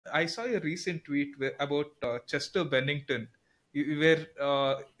I saw a recent tweet about Chester Bennington, where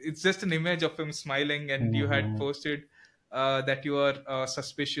it's just an image of him smiling, and you had Mm-hmm. posted that you are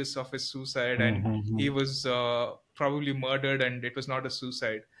suspicious of his suicide, and Mm-hmm. he was probably murdered, and it was not a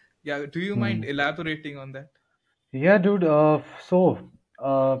suicide. Yeah, do you mind Mm. elaborating on that? Yeah, dude.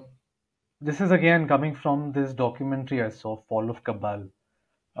 Uh, this is again coming from this documentary I saw, Fall of Cabal,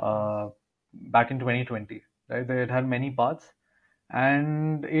 uh, back in 2020. Right, it had many parts,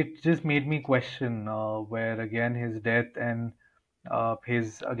 and it just made me question where again his death and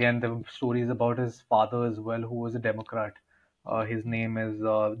his again the stories about his father as well, who was a Democrat. His name is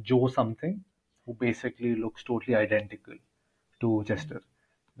Joe something, who basically looks totally identical to Chester,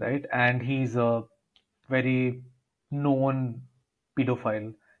 right? And he's a very known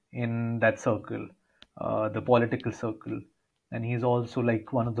pedophile in that circle, the political circle. And he's also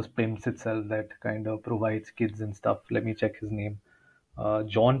like one of those pimps itself that kind of provides kids and stuff. Let me check his name.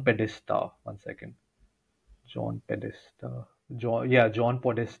 John Podesta. One second. John Podesta. John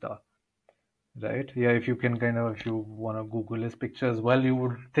Podesta. Right? Yeah, if you can kind of, if you want to Google his picture as well, you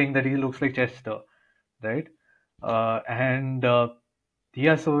would think that he looks like Chester, right? And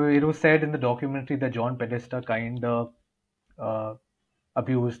Yeah, so it was said in the documentary that John Podesta kind of uh,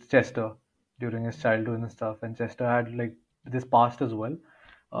 abused Chester during his childhood and stuff, and Chester had like this past as well.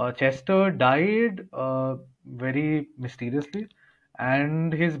 Chester died very mysteriously,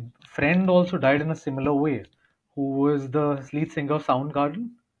 and his friend also died in a similar way, who was the lead singer of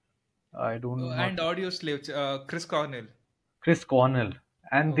Soundgarden. I don't not And audio slave, Chris Cornell. Chris Cornell,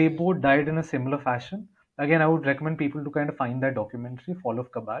 and they Okay. both died in a similar fashion. Again, I would recommend people to kind of find that documentary, Fall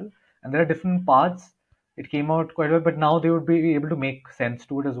of Cabal, and there are different parts. It came out quite well, but now they would be able to make sense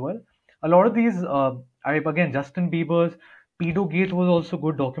to it as well. A lot of these, I again, Justin Bieber's Pedogate was also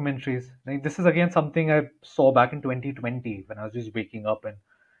good documentaries. Like, this is again something I saw back in 2020 when I was just waking up and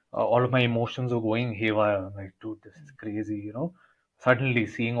all of my emotions were going haywire. I'm like, dude, this is crazy, you know. Suddenly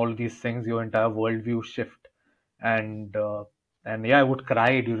seeing all these things, your entire worldview shift, and yeah, I would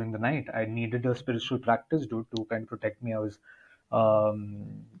cry during the night. I needed a spiritual practice, dude, to kind of protect me. I was,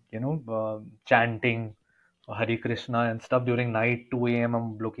 chanting Hare Krishna and stuff during night, 2 a.m.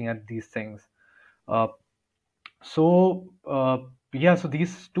 I'm looking at these things. Uh, so yeah, so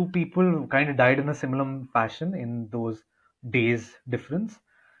these two people kind of died in a similar fashion in those days difference.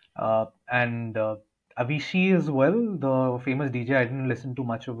 And Avicii as well, the famous DJ. I didn't listen to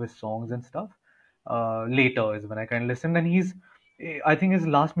much of his songs and stuff. Later is when I kind of listened, and I think his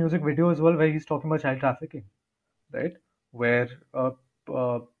last music video as well, where he's talking about child trafficking, right? Where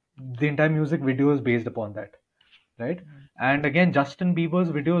the entire music video is based upon that, right? And again, Justin Bieber's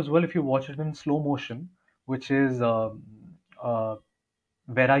video as well, if you watch it in slow motion, which is uh,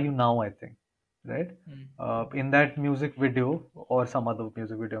 "Where Are You Now," I think, right? In that music video or some other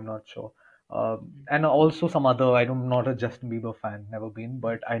music video, I'm not sure. And also some other, I'm not a Justin Bieber fan, never been,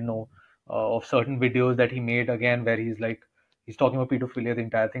 but I know of certain videos that he made again where he's talking about pedophilia, the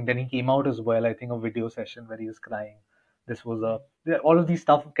entire thing. Then he came out as well, I think, a video session where he was crying. This was all of these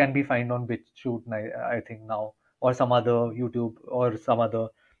stuff can be found on BitChute, I think now, or some other YouTube or some other,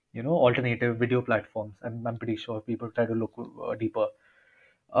 alternative video platforms. I'm pretty sure people try to look deeper.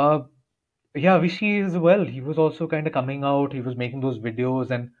 Uh, yeah, Vishy as well. He was also kind of coming out. He was making those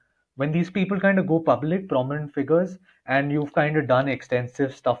videos, and when these people kind of go public, prominent figures, and you've kind of done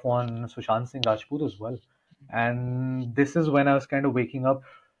extensive stuff on Sushant Singh Rajput as well, and this is when I was kind of waking up.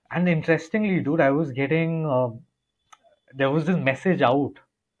 And interestingly, dude, I was getting there was this message out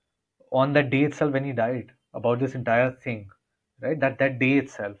on that day itself when he died about this entire thing, right? That day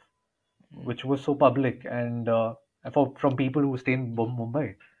itself, which was so public, and from people who stay in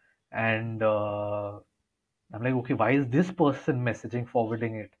Mumbai, and I'm like, okay, why is this person messaging,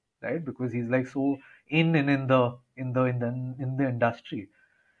 forwarding it, right? Because he's like so in and in the industry.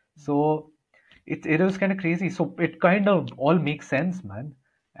 So it was kind of crazy. So it kind of all makes sense, man.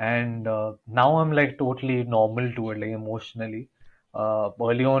 And now I'm like totally normal to it, like emotionally.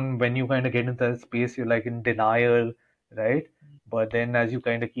 Early on, when you kind of get into that space, you're like in denial, right? But then as you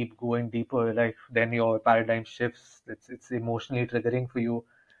kind of keep going deeper, like then your paradigm shifts. It's emotionally triggering for you,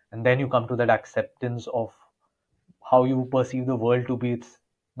 and then you come to that acceptance of how you perceive the world to be. It's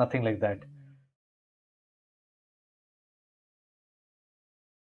nothing like that.